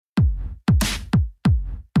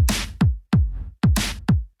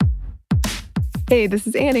Hey, this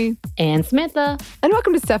is Annie. And Samantha. And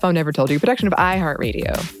welcome to Stuff I've Never Told You, a production of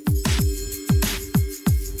iHeartRadio.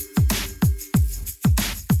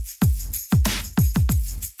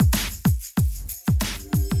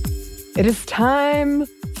 It is time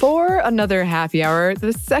for another happy hour,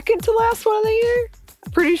 the second to last one of the year.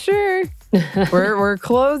 Pretty sure. We're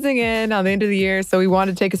closing in on the end of the year, so we want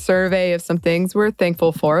to take a survey of some things we're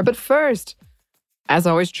thankful for. But first, as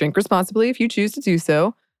always, drink responsibly if you choose to do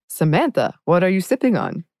so. Samantha, what are you sipping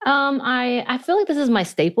on? I feel like this is my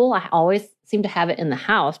staple. I always seem to have it in the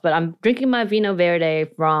house, but I'm drinking my Vino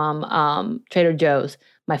Verde from Trader Joe's,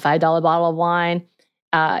 my $5 bottle of wine.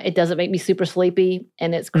 It doesn't make me super sleepy,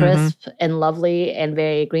 and it's crisp and lovely and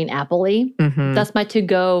very green apple-y. That's my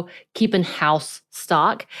to-go keep in house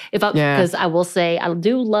stock. Because I will say I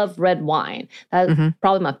do love red wine. That's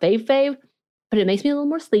probably my fave, but it makes me a little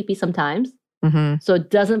more sleepy sometimes. So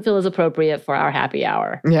it doesn't feel as appropriate for our happy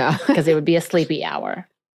hour. Yeah. Because it would be a sleepy hour.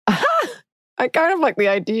 I kind of like the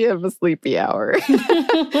idea of a sleepy hour.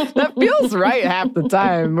 That feels right half the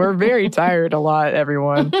time. We're very tired a lot,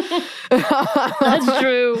 everyone. That's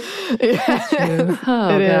true. Yeah. That's true.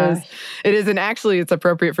 Oh, it gosh. is. It is. And actually, it's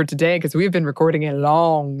appropriate for today because we've been recording a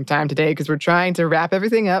long time today because we're trying to wrap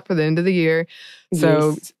everything up for the end of the year.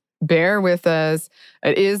 So bear with us.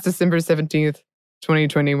 It is December 17th,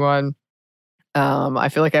 2021. I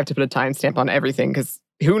feel like I have to put a timestamp on everything because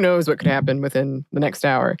who knows what could happen within the next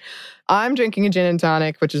hour. I'm drinking a gin and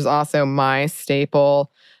tonic, which is also my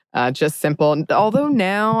staple, just simple. Although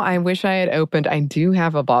now I wish I had opened, I do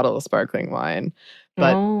have a bottle of sparkling wine,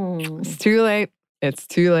 but it's too late. It's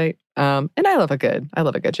too late. And I love a good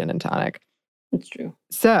gin and tonic. It's true.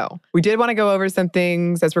 So we did want to go over some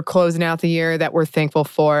things as we're closing out the year that we're thankful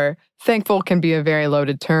for. Thankful can be a very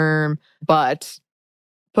loaded term, but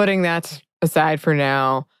putting that aside for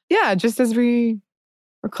now, just as we're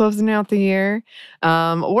closing out the year.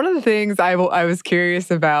 One of the things I was curious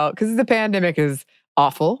about, because the pandemic is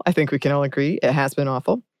awful. I think we can all agree it has been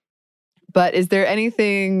awful. But is there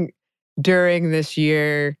anything during this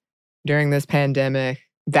year, during this pandemic,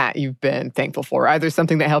 that you've been thankful for? Either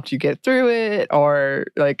something that helped you get through it, or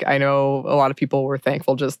like I know a lot of people were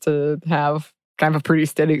thankful just to have kind of a pretty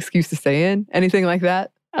steady excuse to stay in. Anything like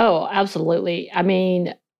that? Oh, absolutely. I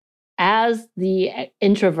mean, as the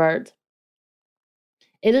introvert,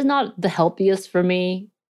 it is not the healthiest for me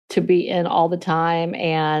to be in all the time.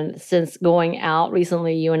 And since going out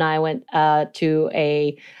recently, you and I went to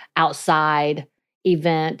a outside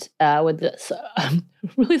event with this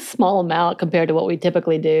really small amount compared to what we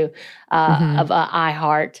typically do of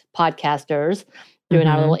iHeart podcasters doing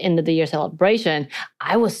our little end of the year celebration.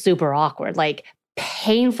 I was super awkward, like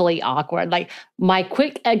painfully awkward. Like my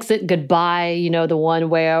quick exit goodbye, the one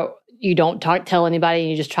where you don't tell anybody and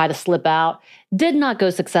you just try to slip out, did not go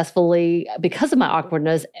successful because of my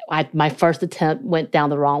awkwardness. My first attempt went down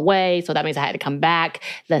the wrong way, so that means I had to come back.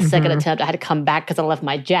 The second attempt, I had to come back because I left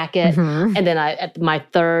my jacket. And then at my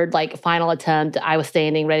third, final attempt, I was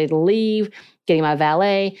standing ready to leave, getting my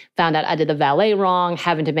valet, found out I did the valet wrong,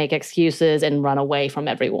 having to make excuses and run away from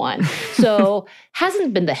everyone. So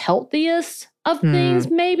hasn't been the healthiest of things,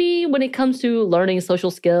 maybe, when it comes to learning social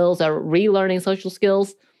skills or relearning social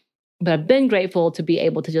skills. But I've been grateful to be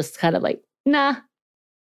able to just kind of nah,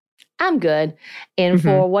 I'm good. And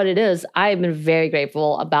for what it is, I've been very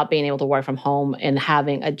grateful about being able to work from home and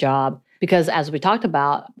having a job. Because as we talked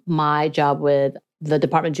about, my job with the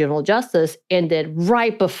Department of Juvenile Justice ended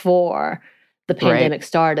right before the pandemic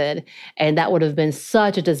started. And that would have been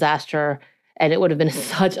such a disaster. And it would have been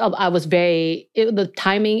the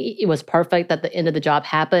timing, it was perfect that the end of the job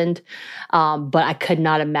happened. But I could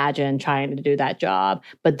not imagine trying to do that job.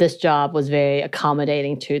 But this job was very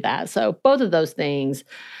accommodating to that. So both of those things,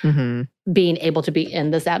 being able to be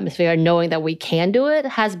in this atmosphere, knowing that we can do it,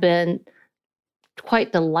 has been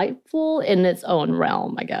quite delightful in its own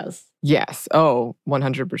realm, I guess. Yes. Oh,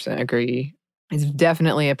 100% agree. It's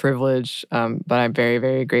definitely a privilege, but I'm very,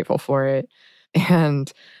 very grateful for it.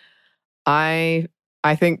 And I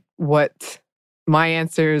think what my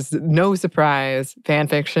answer is, no surprise, fan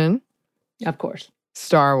fiction. Of course.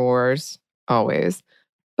 Star Wars, always.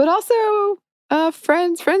 But also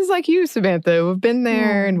friends like you, Samantha, who have been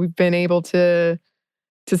there and we've been able to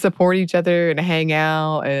support each other and hang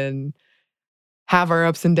out and have our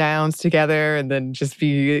ups and downs together and then just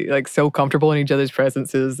be so comfortable in each other's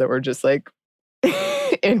presences that we're just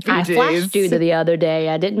in PJs. I flashed you the other day.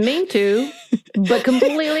 I didn't mean to, but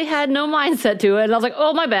completely had no mindset to it. And I was like,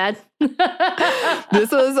 oh, my bad.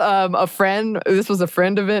 This was a friend. This was a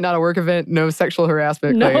friend event, not a work event. No sexual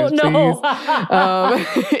harassment claims, No.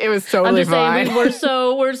 It was totally I'm just fine.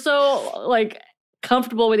 saying, we're so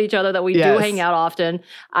comfortable with each other, that we do hang out often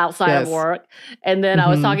outside of work. And then I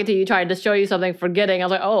was talking to you, trying to show you something, forgetting. I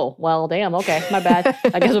was like, oh, well, damn, okay, my bad.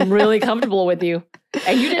 I guess I'm really comfortable with you.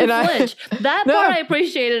 And you didn't flinch. That part I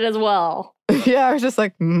appreciated as well. Yeah, I was just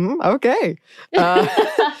like, okay.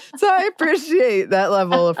 So I appreciate that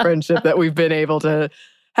level of friendship that we've been able to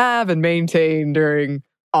have and maintain during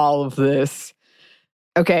all of this.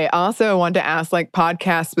 Okay, also I wanted to ask, like,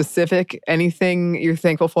 podcast specific, anything you're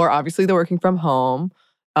thankful for? Obviously, the working from home.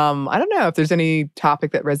 I don't know if there's any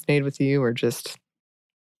topic that resonated with you or just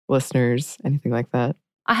listeners, anything like that.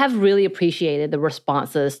 I have really appreciated the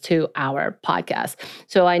responses to our podcast.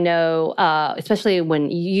 So I know, especially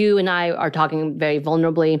when you and I are talking very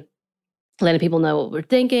vulnerably, letting people know what we're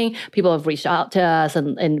thinking. People have reached out to us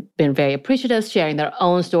and been very appreciative, sharing their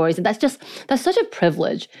own stories. And that's such a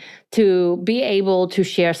privilege to be able to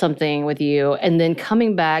share something with you and then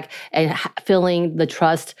coming back and feeling the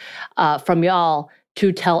trust from y'all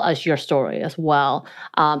to tell us your story as well.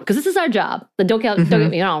 Because this is our job. Don't get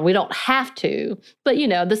me wrong, we don't have to, but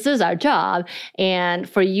this is our job. And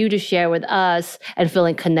for you to share with us and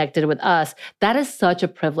feeling connected with us, that is such a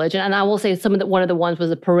privilege. And I will say one of the ones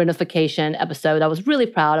was a parentification episode. I was really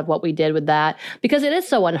proud of what we did with that, because it is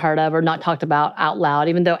so unheard of or not talked about out loud,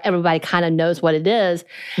 even though everybody kind of knows what it is.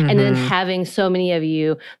 And then having so many of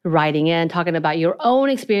you writing in, talking about your own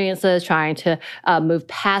experiences, trying to move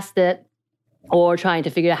past it, or trying to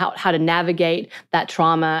figure out how to navigate that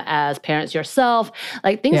trauma as parents yourself.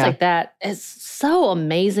 Like things like that is so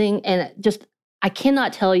amazing. And just, I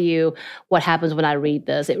cannot tell you what happens when I read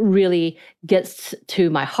this. It really gets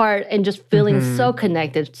to my heart and just feeling so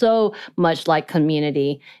connected, so much like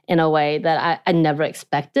community in a way that I never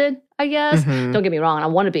expected, I guess. Don't get me wrong, I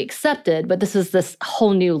want to be accepted, but this is this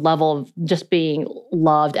whole new level of just being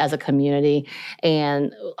loved as a community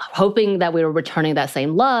and hoping that we were returning that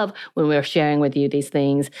same love when we were sharing with you these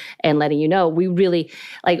things and letting you know we really,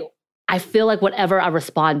 I feel like whatever I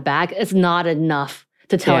respond back, it's not enough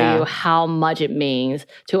to tell you how much it means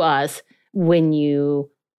to us when you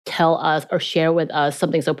tell us or share with us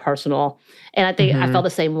something so personal. And I think I felt the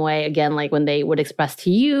same way, again, like when they would express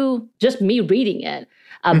to you, just me reading it,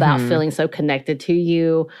 about feeling so connected to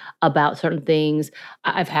you, about certain things.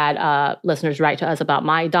 I've had listeners write to us about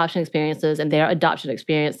my adoption experiences and their adoption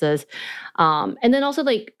experiences. And then also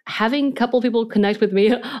having a couple of people connect with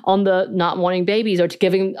me on the not wanting babies or to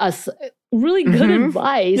giving us really good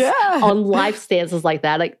advice on life stances like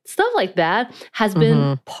that. Stuff like that has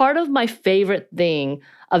been part of my favorite thing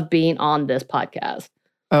of being on this podcast.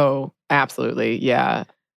 Oh, absolutely. Yeah.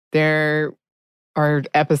 There are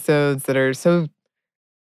episodes that are so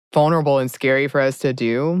vulnerable and scary for us to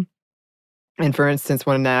do. And for instance,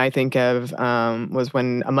 one that I think of was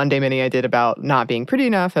when a Monday Mini I did about not being pretty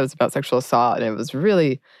enough. It was about sexual assault, and it was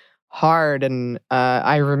really hard. And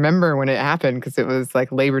I remember when it happened because it was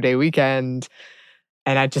like Labor Day weekend,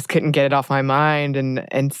 and I just couldn't get it off my mind.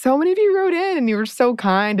 And so many of you wrote in, and you were so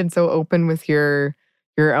kind and so open with your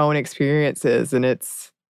own experiences, and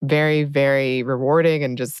it's very, very rewarding,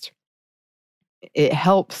 and just it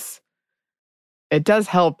helps. It does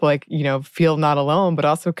help, feel not alone, but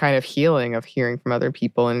also kind of healing of hearing from other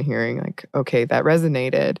people and hearing okay, that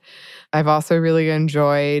resonated. I've also really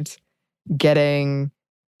enjoyed getting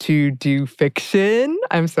to do fiction.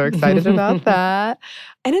 I'm so excited about that.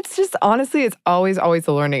 And it's just, honestly, it's always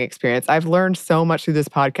a learning experience. I've learned so much through this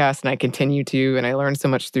podcast, and I continue to, and I learned so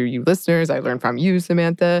much through you listeners. I learned from you,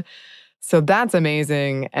 Samantha. So that's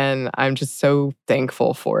amazing, and I'm just so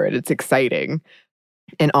thankful for it. It's exciting.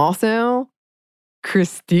 And also,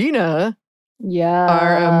 Christina,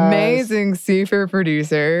 our amazing super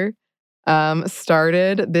producer,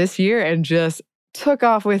 started this year and just took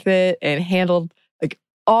off with it and handled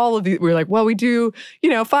all of these. We were like, well, we do,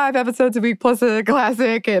 5 episodes a week plus a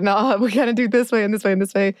classic, and we gotta do this way and this way and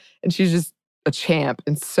this way. And she's just a champ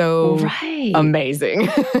and so amazing.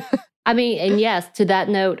 I mean, and yes, to that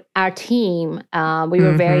note, our team, we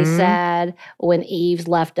were very sad when Eves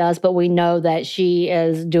left us, but we know that she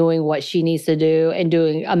is doing what she needs to do and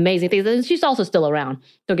doing amazing things. And she's also still around.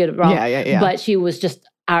 Don't get it wrong. Yeah. But she was just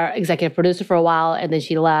our executive producer for a while, and then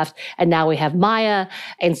she left, and now we have Maya.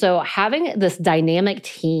 And so having this dynamic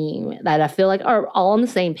team that I feel like are all on the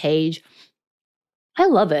same page, I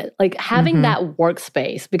love it. Having that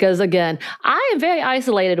workspace, because again, I am very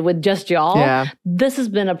isolated with just y'all. Yeah. This has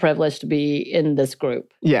been a privilege to be in this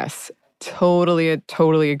group. Yes, totally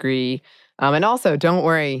agree. And also, don't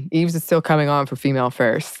worry, Eves is still coming on for Female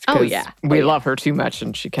First. Oh, yeah. We love her too much,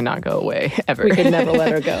 and she cannot go away ever. We can never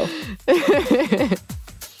let her go.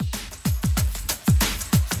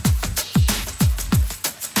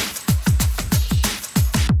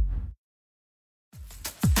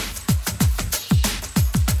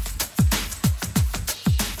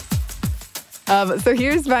 So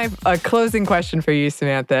here's my closing question for you,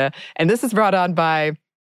 Samantha. And this is brought on by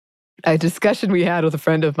a discussion we had with a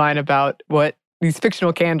friend of mine about what these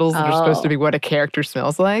fictional candles that are supposed to be what a character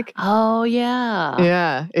smells like. Oh, yeah.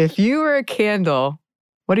 Yeah. If you were a candle,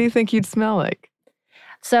 what do you think you'd smell like?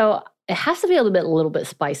 So it has to be a little bit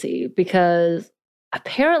spicy because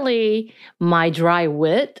apparently my dry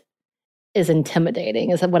wit is intimidating,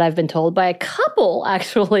 is what I've been told by a couple,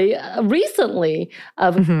 actually, recently,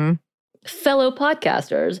 of fellow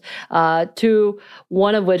podcasters, to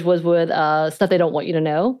one of which was with Stuff They Don't Want You to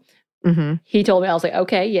Know. He told me, I was like,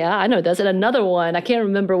 okay, yeah, I know this. And another one, I can't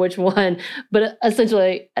remember which one, but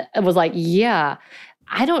essentially it was like, yeah,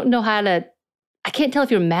 I don't know I can't tell if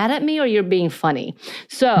you're mad at me or you're being funny.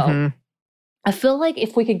 So I feel like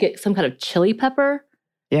if we could get some kind of chili pepper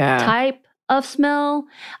type of smell,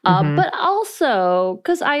 but also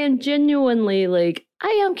because I am genuinely I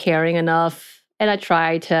am caring enough and I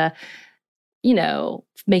try to,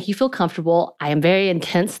 make you feel comfortable. I am very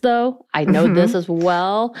intense though. I know this as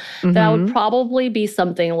well. That I would probably be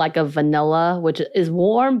something like a vanilla, which is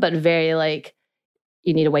warm, but very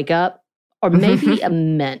you need to wake up. Or maybe a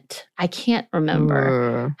mint. I can't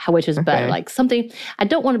remember which is better. Something, I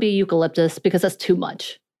don't want to be eucalyptus because that's too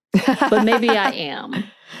much. But maybe I am.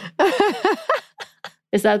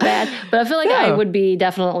 Is that bad? But I feel like I would be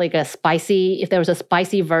definitely if there was a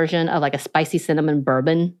spicy version of a spicy cinnamon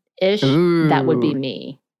bourbon-ish, that would be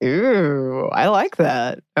me. Ooh, I like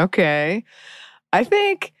that. Okay. I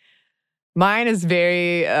think mine is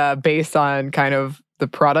very based on kind of the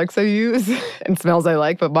products I use and smells I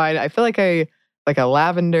like, but mine, I feel like a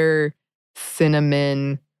lavender,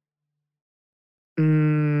 cinnamon,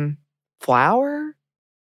 flower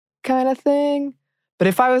kind of thing. But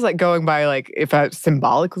if I was going by if I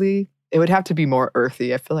symbolically, it would have to be more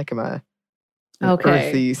earthy. I feel like I'm an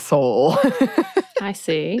earthy soul. I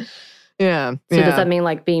see. Yeah. So does that mean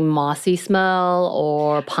being mossy smell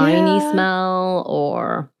or piney smell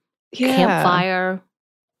or campfire?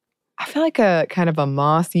 I feel like a kind of a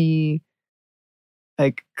mossy,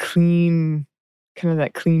 clean, kind of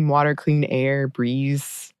that clean water, clean air,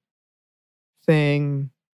 breeze thing.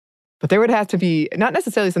 But there would have to be not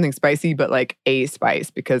necessarily something spicy, but a spice,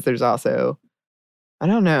 because there's also, I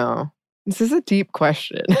don't know. This is a deep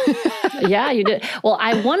question. Yeah, you did. Well,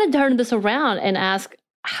 I want to turn this around and ask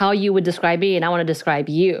how you would describe me, and I want to describe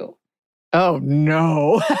you. Oh,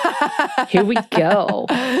 no. Here we go.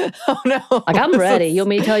 Oh, no. I'm ready. You want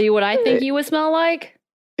me to tell you what I think you would smell like?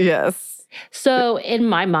 Yes. So in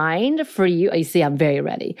my mind, for you see, I'm very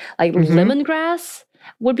ready. Lemongrass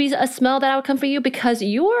would be a smell that would come for you because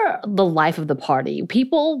you're the life of the party.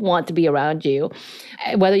 People want to be around you,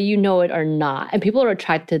 whether you know it or not. And people are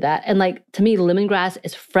attracted to that. And to me, lemongrass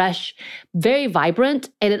is fresh, very vibrant.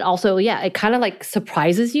 And it also, it kind of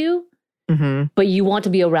surprises you. But you want to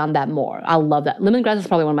be around that more. I love that. Lemongrass is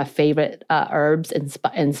probably one of my favorite herbs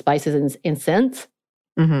and spices and scents.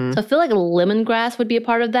 So I feel like lemongrass would be a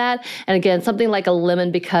part of that. And again, something like a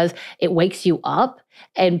lemon because it wakes you up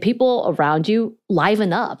and people around you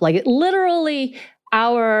liven up. Literally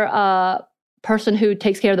our person who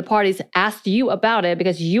takes care of the parties asked you about it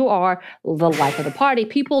because you are the life of the party.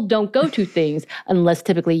 People don't go to things unless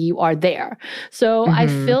typically you are there. So I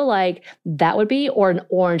feel like that would be, or an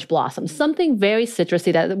orange blossom, something very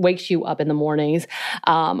citrusy that wakes you up in the mornings,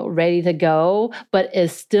 ready to go, but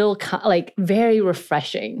is still very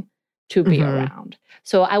refreshing to be around.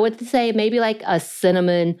 So I would say maybe a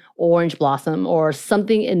cinnamon orange blossom or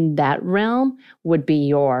something in that realm would be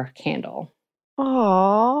your candle.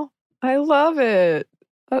 Aww. I love it.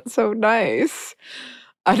 That's so nice.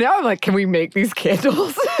 Now I'm can we make these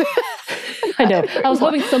candles? I know. I was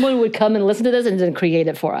hoping someone would come and listen to this and then create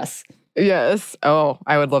it for us. Yes. Oh,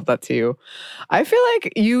 I would love that too. I feel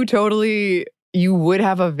like you would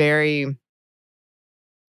have a very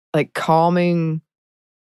calming,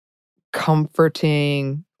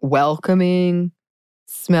 comforting, welcoming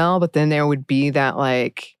smell, but then there would be that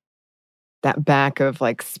that back of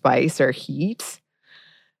spice or heat.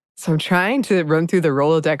 So I'm trying to run through the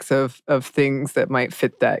Rolodex of things that might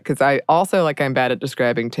fit that. Because I also, I'm bad at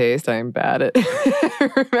describing taste. I'm bad at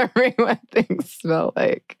remembering what things smell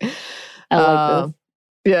like. I like this.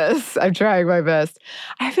 Yes, I'm trying my best.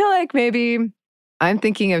 I feel like maybe I'm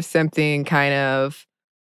thinking of something kind of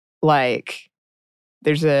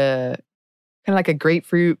there's a kind of a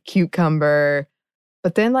grapefruit, cucumber,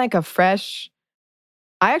 but then a fresh,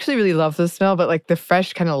 I actually really love this smell, but the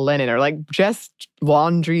fresh kind of linen or just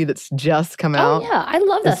laundry that's just come out. Oh, yeah. I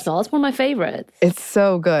love that smell. It's one of my favorites. It's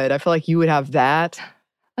so good. I feel like you would have that.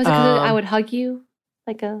 Was it because I would hug you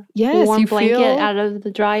like a warm blanket out of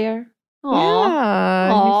the dryer? Yeah,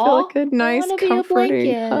 you feel like a nice,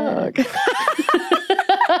 comforting hug.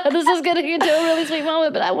 This is going to get into a really sweet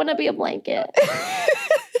moment, but I want to be a blanket.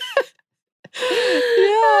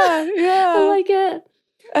 Yeah. I like it.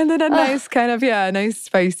 And then a nice nice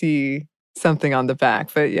spicy something on the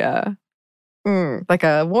back. But yeah. Like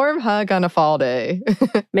a warm hug on a fall day.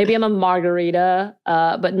 Maybe I'm a margarita,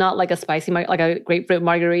 but not like a spicy, like a grapefruit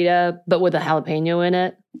margarita, but with a jalapeno in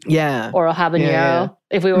it. Yeah. Or a habanero. Yeah.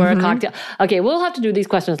 If we were a cocktail. Okay, we'll have to do these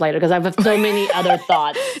questions later because I have so many other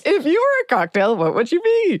thoughts. If you were a cocktail, what would you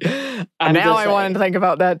be? Now I want to think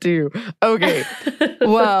about that too. Okay.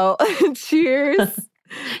 Well, cheers.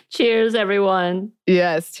 Cheers, everyone.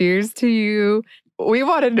 Yes, cheers to you. We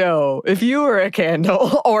want to know, if you were a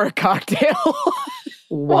candle or a cocktail,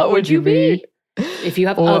 what would you be? If you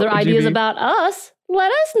have other ideas about us,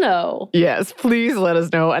 let us know. Yes, please let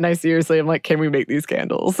us know. And I seriously am like, can we make these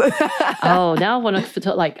candles? Now I want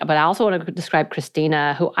to but I also want to describe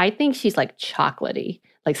Christina, who I think she's like chocolatey,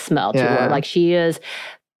 like smell to her. Like she is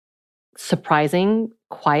surprising,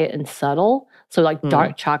 quiet, and subtle. So like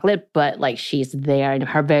dark chocolate, but like she's there and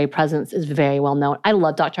her very presence is very well known. I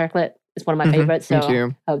love dark chocolate. It's one of my favorites. So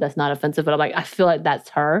I hope that's not offensive, but I'm like, I feel like that's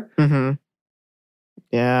her.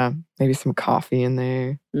 Yeah, maybe some coffee in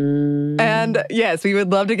there. And yes, we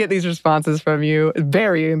would love to get these responses from you.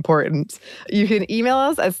 Very important. You can email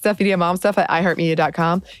us at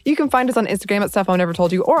stuffmediamomstuff@iheartmedia.com. You can find us on Instagram at Stuff Mom Never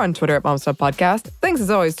Told You or on Twitter at MomStuffPodcast. Thanks as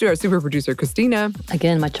always to our super producer, Christina.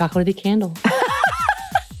 Again, my chocolatey candle.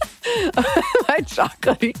 My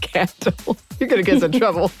chocolatey candle. You're going to get us in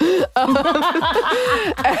trouble.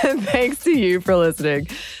 And thanks to you for listening.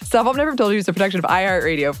 Stuff Mom Never Told You is a production of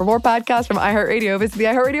iHeartRadio. For more podcasts from iHeartRadio, visit the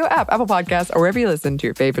iHeartRadio app, Apple Podcasts, or wherever you listen to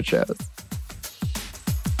your favorite shows.